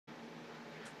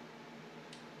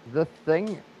the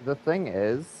thing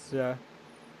is, Yeah.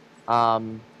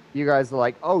 you guys are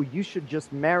like, oh, you should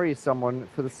just marry someone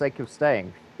for the sake of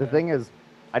staying. The Yeah. thing is,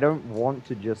 I don't want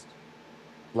to just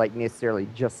like necessarily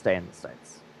just stay in the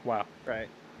States. Wow. Right.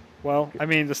 Well, I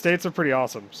mean, the states are pretty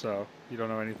awesome, so you don't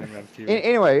know anything then, Kiwi.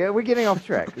 Anyway, we're getting off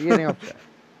track. We're getting off track.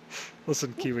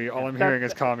 Listen, Kiwi, all I'm That's hearing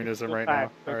is communism right now.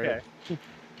 fact. All Okay. right.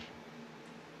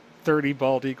 30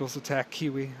 bald eagles attack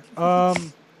Kiwi.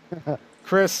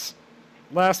 Chris,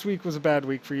 last week was a bad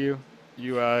week for you.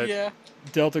 You Yeah.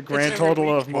 dealt a grand every total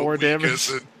week. of more What week damage. is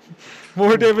it?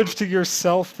 More damage to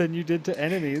yourself than you did to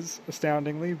enemies,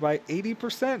 astoundingly, by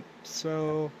 80%.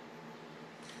 So,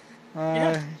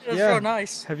 Yeah, it was yeah. real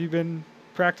nice. Have you been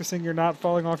practicing your not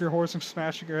falling off your horse and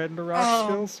smashing your head into rock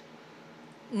skills?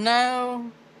 No.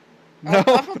 No.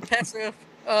 I'm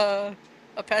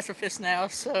a pacifist now,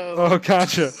 so. Oh,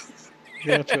 gotcha.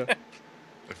 Gotcha.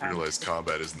 I've realized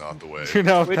combat is not the way. You're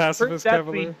now a Which pacifist turns out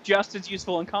to be cavalier. just as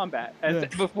useful in combat as Yeah.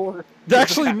 before.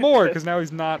 Actually, more, because now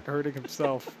he's not hurting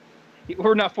himself.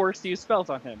 We're not forced to use spells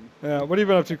on him. Yeah. What have you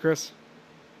been up to, Chris?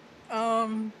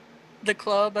 The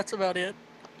club, that's about it.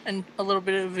 And a little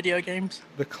bit of video games.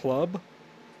 The club?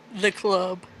 The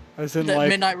club. As in The like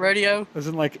Midnight Rodeo. As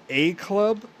in like a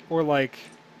club or like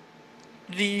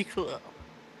The club.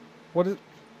 what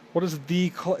is the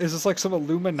club? Is this like some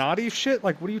Illuminati shit?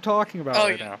 Like what are you talking about Oh,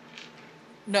 right yeah. now?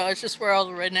 No, it's just where all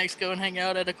the rednecks go and hang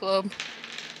out at a club.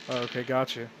 Oh, okay,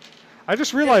 gotcha. I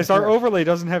just realized our overlay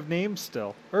doesn't have names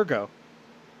still. Ergo.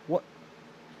 What?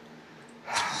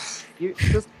 You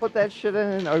just put that shit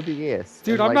in OBS.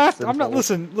 Dude, and, I'm like, not simple-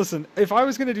 listen. If I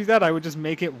was going to do that, I would just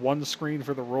make it one screen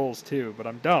for the rolls too, but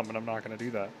I'm dumb and I'm not going to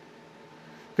do that.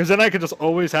 Cuz then I could just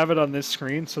always have it on this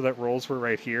screen so that rolls were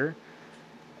right here.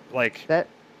 Like That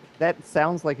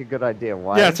sounds like a good idea.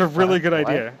 Why? yeah, it's a really good Why?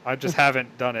 idea. I just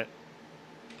haven't done it.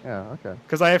 Yeah, okay.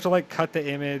 Because I have to like cut the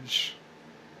image,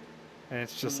 and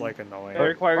it's just like annoying. It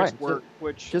requires Fine, work,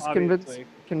 which Just obviously...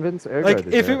 convince Ergo Like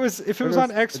to if do it was Ergo's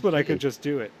on a XSplit, I could G. just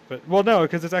do it. But well, no,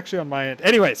 because it's actually on my end.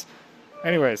 Anyways,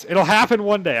 it'll happen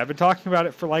one day. I've been talking about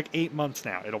it for like 8 months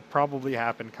now. It'll probably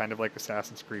happen, kind of like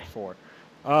Assassin's Creed 4.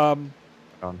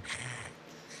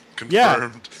 Yeah.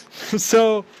 Confirmed.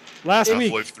 So last week,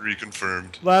 Half-Life 3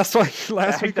 confirmed. last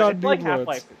week on It's like Nooblords,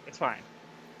 Half-Life. It's fine.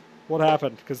 what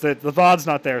happened? Because the VOD's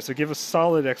not there, so give a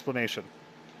solid explanation,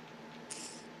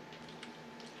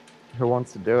 Who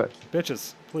wants to do it?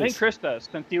 bitches, I think please. Chris does,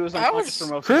 since he was I unconscious was-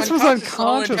 for most Chris of was it. unconscious the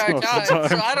whole most of the entire time.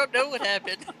 So I don't know what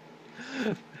happened.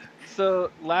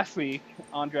 So last week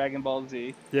on Dragon Ball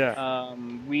Z, Yeah.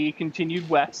 we continued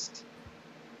west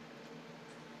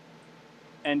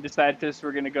and decided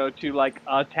we're going to go to like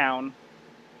a town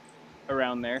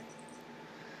around there.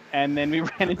 And then we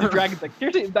ran into dragons. Like,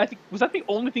 seriously, was that the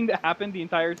only thing that happened the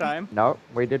entire time? No,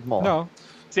 we did more. No.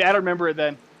 See, I don't remember it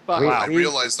then. Fuck. Wait, I we-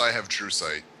 realized I have true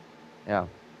sight. Yeah.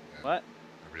 What?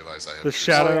 I realized I have The true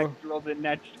shadow. sight. Oh, I rolled the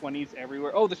nat 20s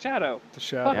everywhere. Oh, the shadow. The Fuck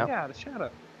shadow. Yep. yeah, the shadow.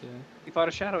 Yeah. We fought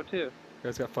a shadow too. You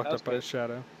guys got fucked That was up by a good.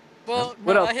 shadow. Well,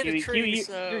 What no, else? I hit a You tree,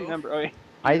 so... remember? Oh, yeah.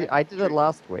 I did it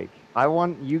last week. I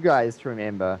want you guys to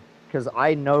remember, because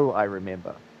I know I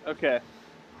remember. Okay.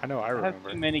 I know. I I have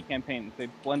remember. too many campaigns. They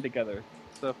blend together.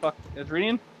 So fuck.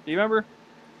 Adrenian, do you remember?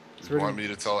 Do you want me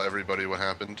to tell everybody what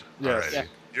happened? Yes. Alrighty. Yeah.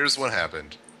 Here's what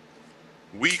happened.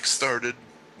 Week started.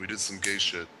 We did some gay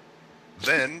shit.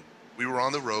 Then we were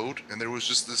on the road, and there was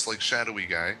just this like shadowy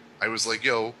guy. I was like,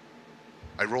 "Yo,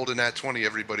 I rolled a nat 20.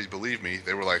 Everybody believed me."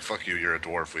 They were like, "Fuck you. You're a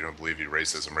dwarf. We don't believe you.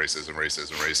 Racism, racism,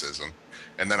 racism, racism."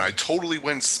 And then I totally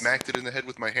went and smacked it in the head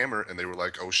with my hammer, and they were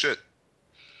like, "Oh shit,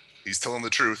 he's telling the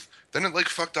truth." Then it like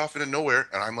fucked off into nowhere,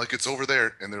 and I'm like, "It's over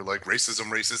there," and they're like, "Racism,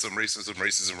 racism, racism,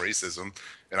 racism, racism,"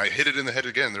 and I hit it in the head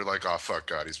again. They're like, "Oh fuck,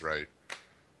 God, he's right."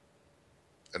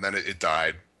 And then it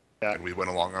died, Yeah. and we went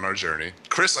along on our journey.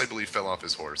 Chris, I believe, fell off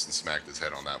his horse and smacked his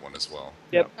head on that one as well.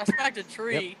 Yep. I smacked a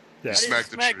tree. Yeah. I didn't Smacked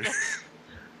the smack tree.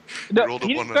 No, rolled a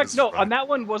he one didn't on his no, front. on that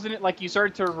one, wasn't it like you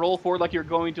started to roll forward like you're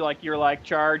going to like your like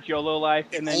charge YOLO life,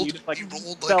 and then you just like he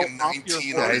rolled fell like a off your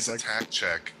 19 horse? on his like- attack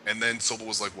check, and then Sobel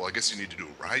was like, "Well, I guess you need to do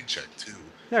a ride check too."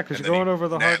 Yeah, because And you're then going he over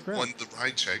the nat hard ground. won the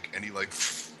ride check, and he like,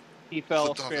 He fell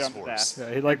flipped off straight his on his horse. ass.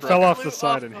 Yeah, he like Broke fell it. off the Flew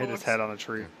side off and the hit his horse. head on a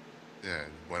tree. yeah,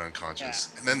 went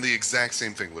unconscious. And then the exact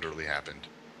same thing literally happened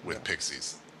with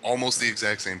pixies. Almost the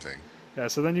exact same thing. Yeah,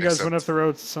 so then you guys went up Except- the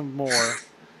road some more,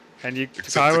 and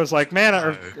Except Kai the was like, "Man,"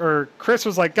 guy. or Chris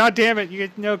was like, "God damn it, you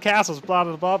get no castles, blah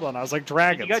blah blah blah." And I was like, And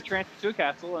 "Dragons." you got transferred to a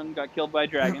castle and got killed by a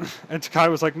dragon. And Kai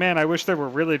was like, "Man, I wish there were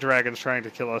really dragons trying to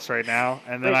kill us right now."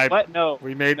 And then Wait, what? No.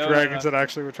 we made No, dragons no. that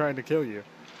actually were trying to kill you.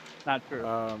 Not true.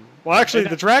 Well, actually,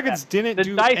 And the dragons yeah, didn't the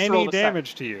do dice any rolled a seven.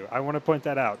 damage to you. I want to point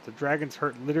that out. The dragons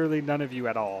hurt literally none of you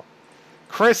at all.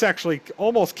 Chris actually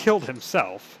almost killed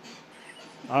himself.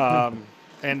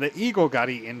 And the eagle got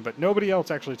eaten, but nobody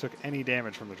else actually took any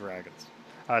damage from the dragons.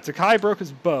 Takai broke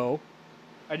his bow.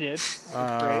 I did.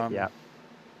 That's great. Yeah.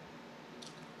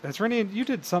 Renian, you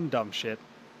did some dumb shit.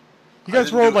 You I guys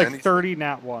didn't rolled do like anything. 30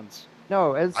 nat ones.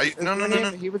 No, No, no,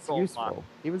 no. he was Roll useful.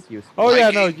 He was useful. Oh I yeah,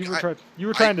 no, gave- you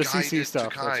were trying to I CC guided stuff.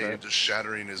 Takai That's right. into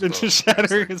shattering his Into bow.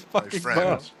 shattering I was his "My fucking friend,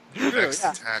 bow." your next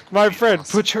Yeah. attack will My be friend,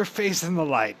 awesome." put your face in the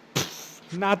light.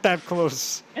 Not that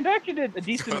close. And I actually did a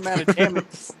decent amount of damage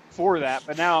for that,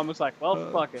 but now I'm just like,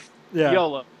 well, fuck it. Yeah.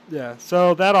 YOLO. Yeah,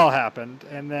 so that all happened,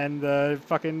 and then the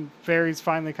fucking fairies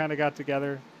finally kind of got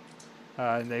together,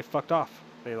 and they fucked off.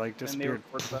 They like And they were disappeared.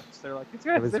 worthless. They're like, it's It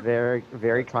good. was They're very,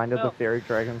 very kind of the No. fairy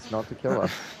dragons not to kill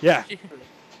us. Yeah.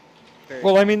 very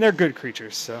Well, I mean, they're good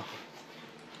creatures, so.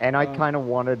 And I Um, kind of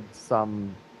wanted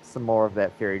some more of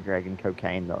that fairy dragon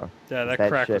cocaine though. Yeah, that That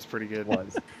crack shit was pretty good.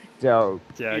 Was dope.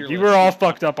 Yeah, you fearless. were all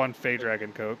fucked up on Fey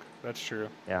Dragon Coke. That's true.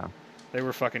 Yeah, They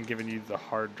were fucking giving you the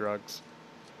hard drugs.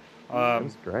 it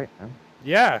was great. Man.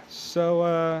 Yeah, so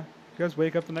you guys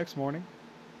wake up the next morning.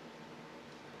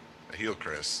 Heal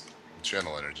Chris.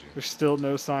 Channel energy. There's still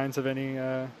no signs of any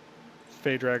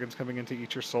Fey dragons coming in to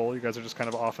eat your soul. You guys are just kind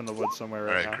of off in the woods somewhere right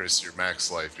Alright, now. Chris, your max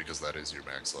life, because that is your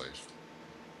max life.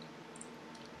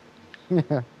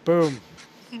 Boom.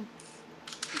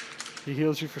 He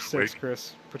heals you for 6, Wake-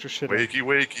 Chris. Put your shit in. Wakey,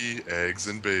 wakey, eggs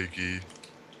and bakey.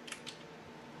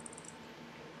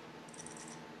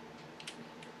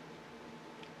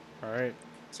 All right.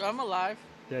 So I'm alive.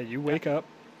 Yeah, you wake up.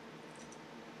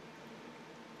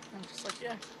 I'm just like,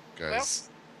 yeah, Guys,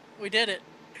 we did it.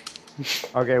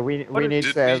 Okay, we What need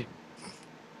did to have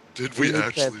did we we need to have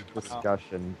actually do it?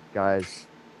 discussion, guys.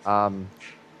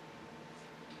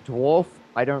 Dwarf,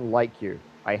 I don't like you.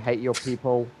 I hate your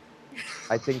people.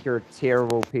 I think you're a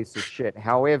terrible piece of shit.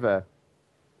 However,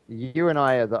 you and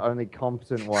I are the only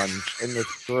competent ones in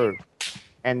this group,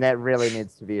 and that really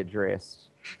needs to be addressed.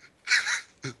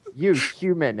 You,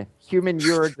 human,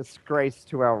 you're a disgrace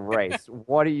to our race.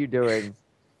 What are you doing?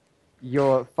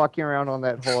 You're fucking around on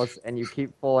that horse, and you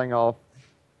keep falling off.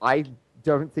 I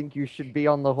don't think you should be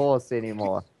on the horse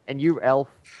anymore. And you, elf,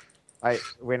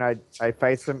 when I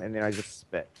face him, and then I just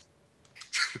spit.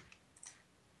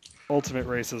 Ultimate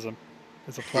racism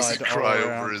is Does applied he all cry over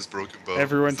around. his broken bow?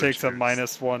 Everyone Is that takes a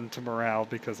yours? -1 to morale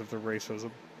because of the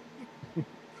racism.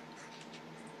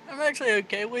 I'm actually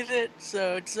okay with it.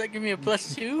 So does that give me a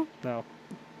 +2? No,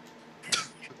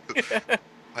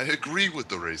 I agree with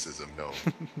the racism. No,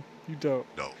 you don't.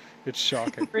 no. It's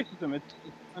shocking. racism. It's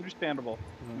understandable.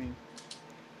 I mean,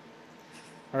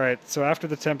 All right, so after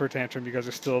the temper tantrum, you guys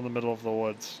are still in the middle of the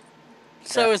woods.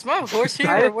 So is my horse here,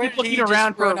 I or just where keep did he looking just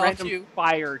around for a run off random to?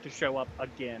 fire to show up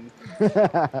again.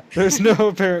 There's no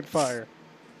apparent fire.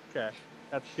 Okay,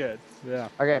 that's good. Yeah.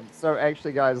 Okay, so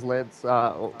actually, guys, let's.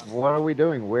 What are we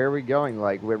doing? Where are we going?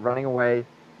 Like, we're running away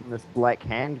from this Black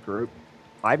Hand group.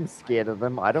 I'm scared of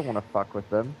them. I don't want to fuck with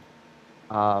them.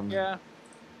 Yeah,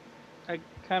 I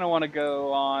kind of want to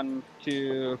go on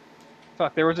to.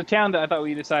 Fuck, there was a town that I thought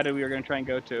we decided we were going to try and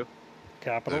go to.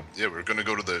 Capital. Yeah, we were gonna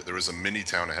go to there was a mini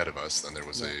town ahead of us, then there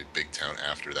was a big town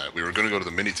after that. We were gonna go to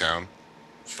the mini town,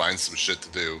 find some shit to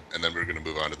do, and then we were gonna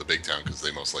move on to the big town because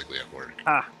they most likely have work.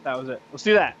 Ah, that was it. Let's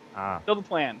do that. Ah, Still the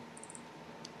plan.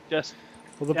 Just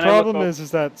Well, the Can I look problem over-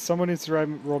 is that someone needs to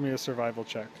roll me a survival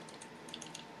check.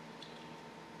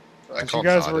 I 'Cause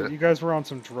called you guys were on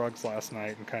some drugs last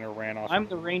night and kind of ran off. I'm of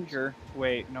the them. ranger.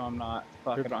 Wait, no, I'm not.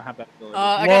 Fuck, I don't have that ability.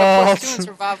 I got a +2 in What?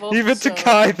 survival. Even so...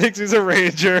 Takai thinks he's a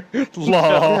ranger.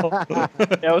 Lol.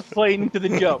 I was playing into the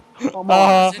joke. Come on,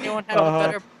 Uh, Does anyone have Uh-huh. a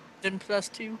better than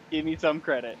 +2? give me some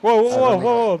credit. Whoa, whoa, I whoa, don't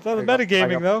whoa! think That's I got- metagaming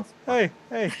I got- though. Hey,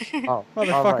 hey, oh,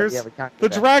 motherfuckers! yeah, we can't The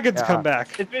do that. dragons Yeah. come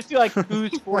back. It's basically like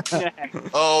who's 14 and a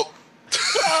half. Oh,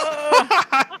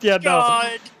 Yeah, no,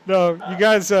 God. no.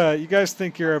 You guys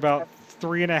think you're about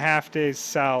 3.5 days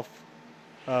south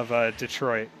of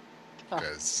Detroit,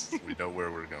 guys, we know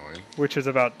where we're going. which is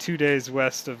about 2 days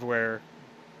west of where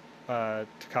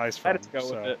Takai's from. Let's go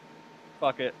so with it.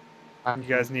 Fuck it. I'm You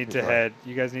guys need to right. head.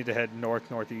 You guys need to head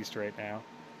northeast right now.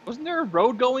 Wasn't there a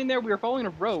road going there? We were following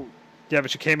a road. Yeah,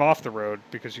 but you came off the road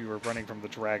because you were running from the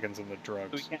dragons and the So we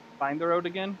drugs. can't find the road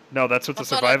again? No, that's what the I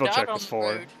thought I survival died check on was the for,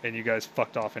 road. and you guys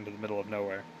fucked off into the middle of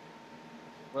nowhere.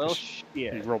 Well,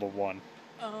 You shit. rolled a 1.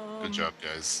 Good job,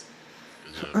 guys.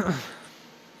 Good job.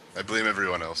 I blame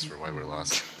everyone else for why we're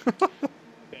lost.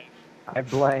 I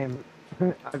blame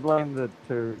the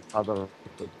two other.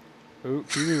 Ooh,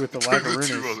 Kiwi with the The two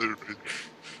Lagarunas. other-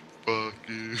 Fuck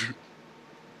you.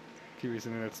 Kiwi's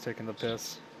in there that's taking the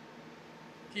piss.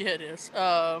 Yeah, it is.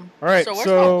 All right, So where's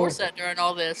my so horse at during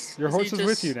all this? your Was he horse is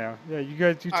with you just- now. Yeah,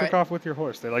 you took Alright. off with your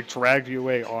horse. They like dragged you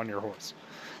away on your horse.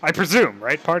 I presume,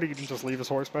 right? Party, you didn't just leave his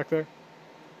horse back there.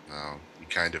 No, he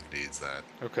kind of needs that.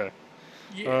 Okay.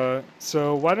 Yeah.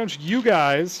 So why don't you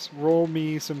guys roll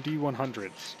me some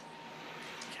D100s?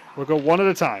 We'll go one at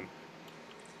a time.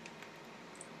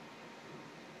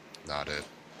 Not it.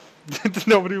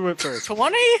 Nobody went first.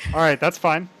 20? All right, that's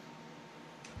fine.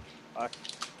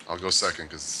 I'll go second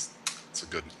because it's a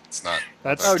good. It's not.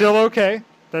 That's bad. still okay.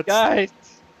 That's Guys,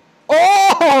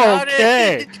 Oh, Got it.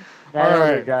 okay. All Nailed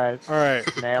right. it, guys. All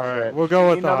right. Nailed All right. it. We'll go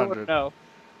with the another one? 100. No.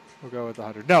 We'll go with the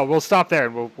 100. No, we'll stop there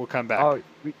and we'll come back. Oh,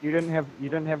 you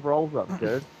didn't have rolls up,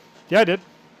 dude. Yeah, I did.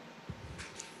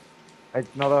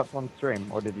 It's not up on stream,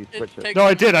 or did you It switch it? takes- No,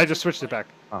 I did. I just switched it back.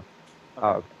 Oh,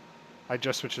 okay. I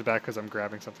just switched it back because I'm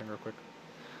grabbing something real quick.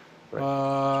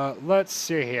 Right. Let's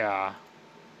see here.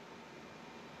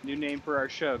 New name for our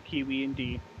show, Kiwi and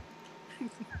D.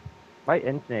 My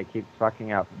internet keeps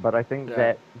fucking up, but I think Yeah.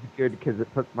 that's good because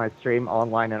it puts my stream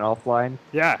online and offline.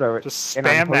 Yeah, So just and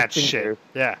I'm spam that hosting shit. you.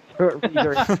 Yeah, So it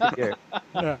redirects to you.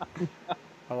 yeah.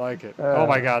 I like it. Oh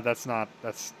my Uh. god,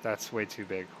 that's way too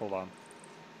big. Hold on.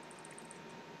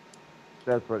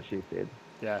 That's what she said.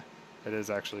 Yeah, it is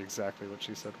actually exactly what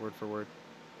she said, word for word.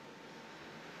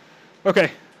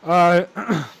 Okay,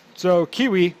 so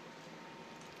Kiwi,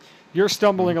 you're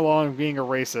stumbling along being a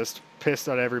racist, pissed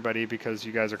at everybody because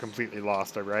you guys are completely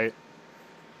lost, all right?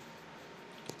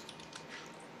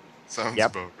 Sounds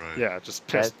Yep. about right. Yeah, just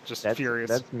pissed, just That's furious.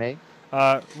 That's me.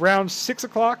 Around 6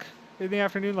 o'clock in the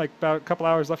afternoon, like about a couple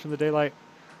hours left in the daylight,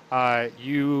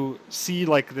 you see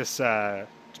like this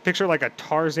picture like a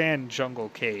Tarzan jungle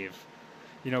cave,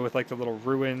 you know, with like the little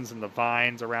ruins and the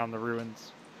vines around the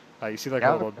ruins. You see like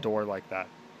Yeah. a little door like that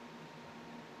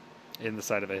in the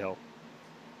side of a hill.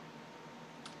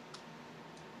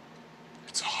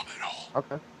 It's a hobbit hole.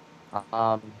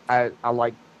 Okay. I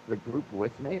like the group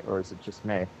with me, or is it just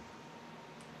me?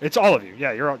 It's all of you.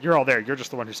 Yeah, you're all there. You're just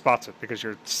the one who spots it because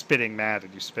you're spitting mad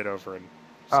and you spit over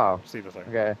and see the thing.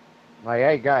 Okay. Like,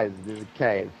 hey guys, there's a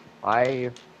cave.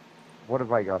 What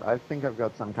have I got? I think I've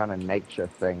got some kind of nature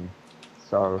thing.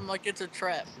 So, I'm like, it's a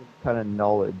trap. kind of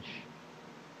knowledge.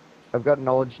 I've got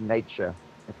knowledge nature.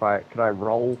 Could I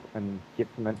roll and get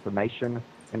some information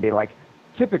and be like,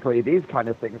 typically these kind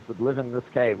of things would live in this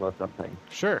cave or something.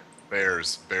 Sure,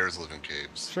 Bears live in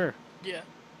caves. sure. Yeah.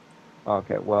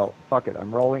 Okay, well, fuck it.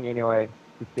 I'm rolling anyway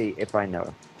to see if I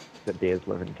know that bears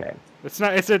live in caves. It's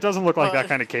not. It doesn't look like that Uh,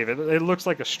 kind of cave. It looks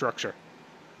like a structure.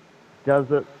 Does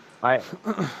it?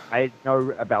 I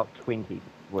know about 20.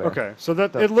 Where, Okay, so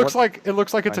that So it looks what- like it's a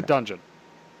Find out. dungeon.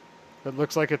 It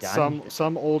looks like it's Dungeon.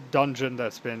 some old dungeon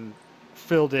that's been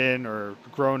filled in or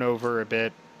grown over a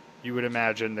bit. You would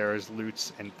imagine there is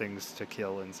loots and things to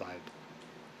kill inside.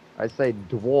 I say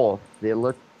dwarf. There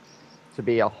looks to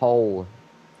be a hole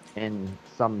in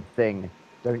something.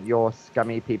 Don't your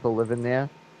scummy people live in there?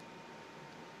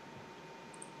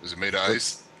 Is it made of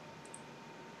ice?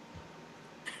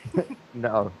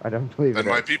 No, I don't believe Then it.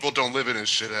 my people don't live in it,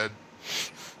 shithead.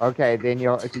 Okay, then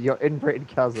your inbred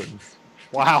cousins.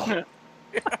 Wow.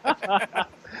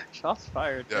 Shots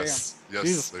fired. Yes, yes,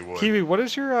 Jesus. they would. Kiwi,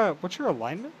 what's your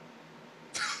alignment?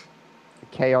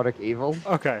 Chaotic evil.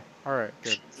 Okay. All right.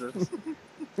 Good. Damn.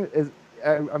 Jesus.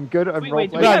 I'm good at Wait, role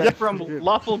wait, do we playing. got yeah. it from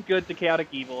lawful good to chaotic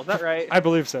evil? Is that right? I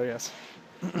believe so. Yes.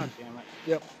 God damn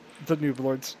it. The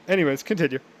Nooblords. Anyways,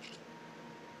 continue.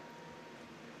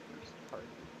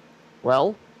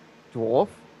 Well, dwarf,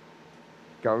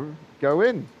 go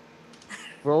in.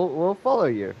 We'll follow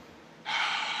you.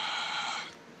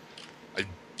 I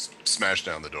smashed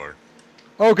down the door.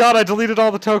 Oh God! I deleted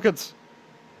all the tokens.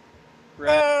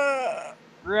 Wrecked.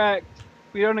 Wrecked.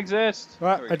 We don't exist.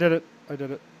 Ah, There we I go. did it. I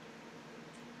did it.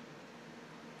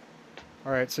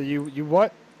 All right. So you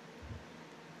what?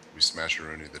 We smashed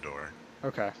Rooney the door.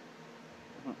 Okay.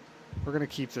 We're gonna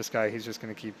keep this guy. He's just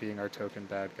gonna keep being our token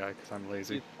bad guy because I'm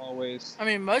lazy. It's always. I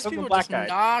mean, most Look at people black just guy.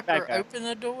 knock Bad or guy. open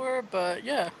the door, but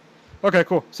yeah. Okay,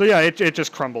 cool. So yeah, it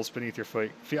just crumbles beneath your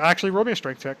foot. If you, actually, roll me a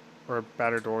strength check or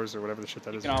batter doors or whatever the shit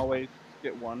that You is. can always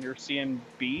get one. You're seeing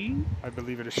B. I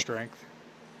believe it is strength.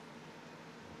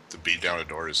 To beat down a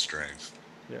door is strength.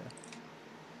 Yeah.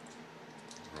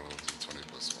 Roll d20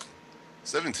 plus 1.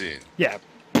 17. Yeah.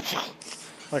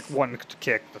 Like one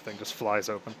kick, the thing just flies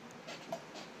open.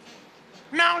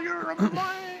 Now you're a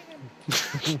man!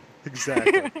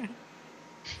 Exactly.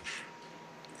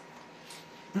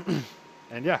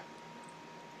 And yeah.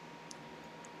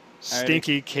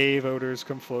 Stinky cave odors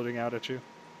come floating out at you.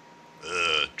 Ugh,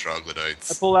 I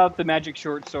troglodytes. pull out the magic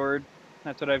short sword.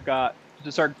 That's what I've got.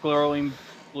 To start glowing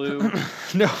blue?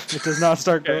 No, it does not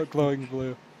start Okay. glowing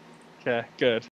blue. Okay, good.